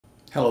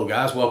Hello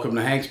guys, welcome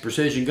to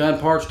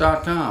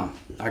HanksPrecisionGunParts.com.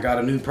 I got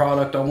a new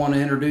product I want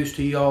to introduce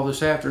to you all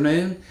this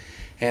afternoon,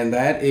 and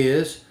that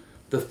is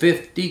the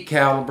 50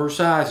 caliber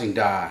sizing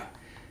die.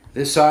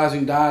 This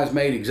sizing die is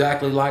made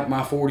exactly like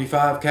my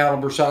 45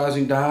 caliber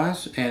sizing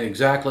dies and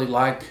exactly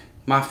like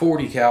my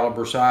 40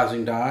 caliber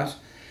sizing dies.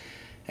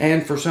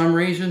 And for some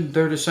reason,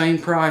 they're the same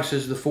price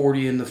as the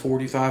 40 and the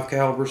 45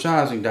 caliber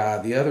sizing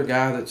die. The other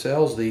guy that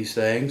sells these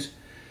things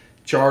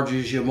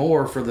charges you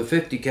more for the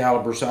 50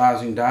 caliber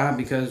sizing die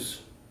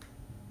because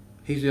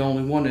he's the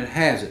only one that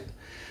has it.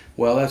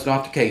 Well, that's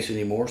not the case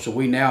anymore. So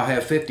we now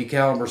have 50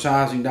 caliber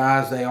sizing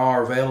dies. They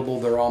are available.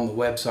 They're on the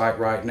website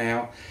right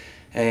now.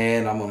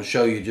 And I'm going to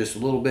show you just a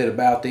little bit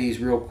about these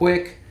real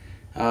quick.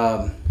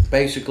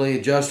 Basically,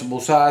 adjustable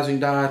sizing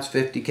die. It's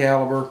 50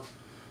 caliber.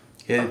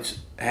 It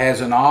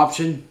has an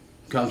option.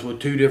 Comes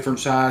with two different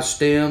size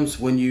stems.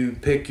 When you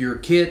pick your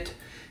kit,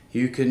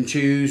 you can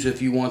choose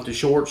if you want the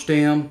short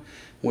stem,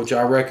 which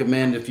I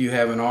recommend if you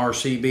have an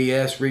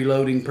RCBS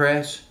reloading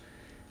press.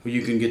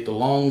 You can get the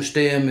long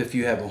stem if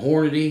you have a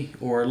Hornady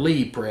or a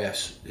Lee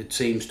press. It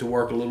seems to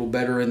work a little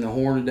better in the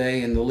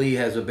Hornady, and the Lee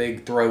has a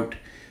big throat,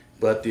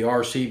 but the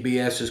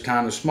RCBS is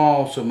kind of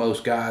small, so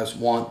most guys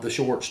want the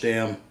short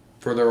stem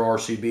for their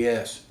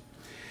RCBS.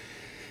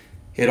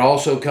 It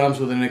also comes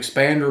with an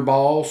expander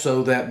ball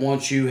so that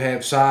once you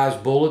have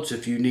sized bullets,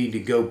 if you need to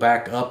go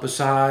back up a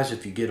size,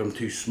 if you get them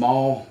too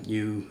small,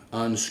 you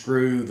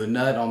unscrew the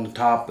nut on the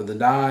top of the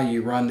die,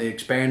 you run the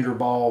expander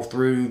ball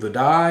through the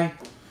die.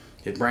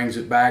 It brings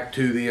it back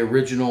to the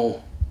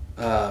original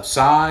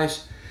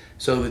size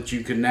so that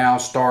you can now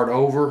start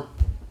over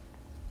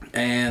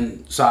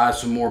and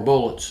size some more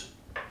bullets.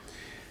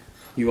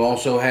 You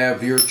also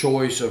have your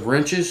choice of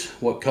wrenches,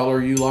 what color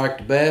you like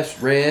the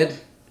best, red,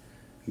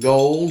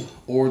 gold,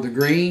 or the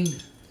green.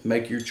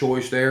 Make your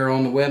choice there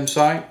on the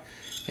website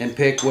and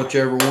pick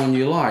whichever one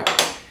you like.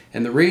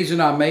 And the reason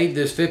I made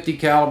this 50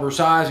 caliber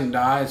sizing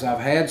die is I've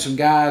had some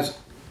guys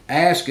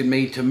asking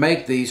me to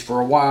make these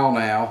for a while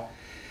now,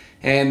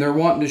 and they're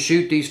wanting to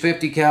shoot these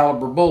 50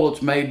 caliber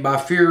bullets made by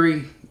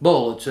Fury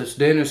Bullets. It's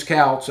Dennis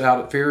Couts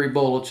out at Fury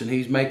Bullets, and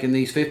he's making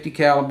these 50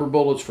 caliber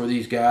bullets for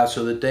these guys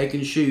so that they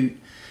can shoot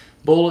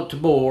bullet to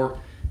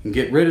bore and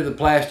get rid of the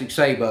plastic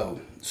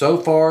sabot. So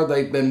far,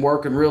 they've been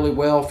working really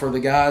well for the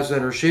guys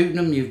that are shooting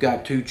them. You've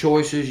got two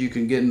choices. You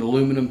can get an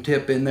aluminum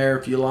tip in there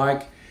if you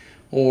like,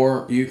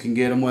 or you can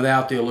get them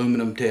without the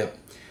aluminum tip.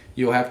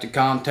 You'll have to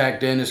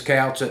contact Dennis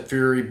Couts at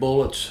Fury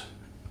Bullets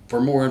for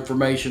more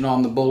information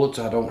on the bullets.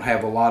 I don't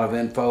have a lot of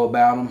info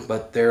about them,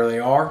 but there they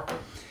are.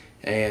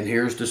 And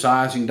here's the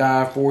sizing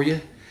die for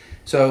you.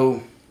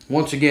 So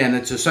once again,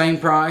 it's the same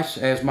price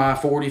as my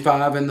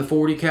 45 and the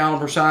 40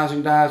 caliber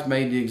sizing dies,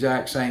 made the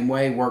exact same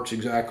way, works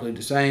exactly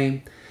the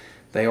same.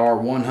 They are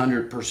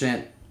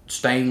 100%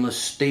 stainless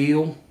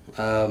steel.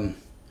 Not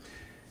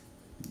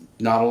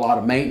a lot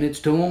of maintenance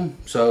to them.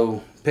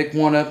 So pick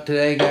one up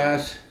today,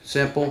 guys.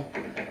 Simple.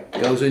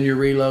 Goes in your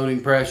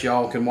reloading press.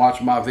 Y'all can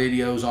watch my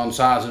videos on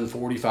sizing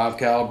 45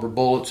 caliber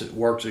bullets. It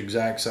works the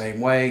exact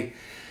same way.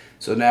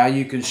 So now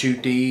you can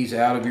shoot these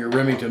out of your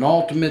Remington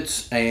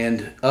Ultimates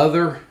and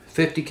other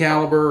 50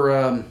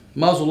 caliber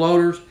muzzle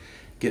loaders.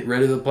 Get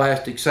rid of the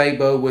plastic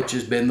sabot, which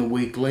has been the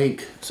weak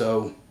link.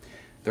 So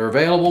they're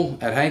available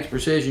at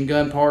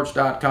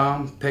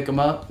HanksPrecisionGunParts.com. Pick them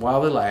up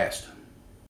while they last.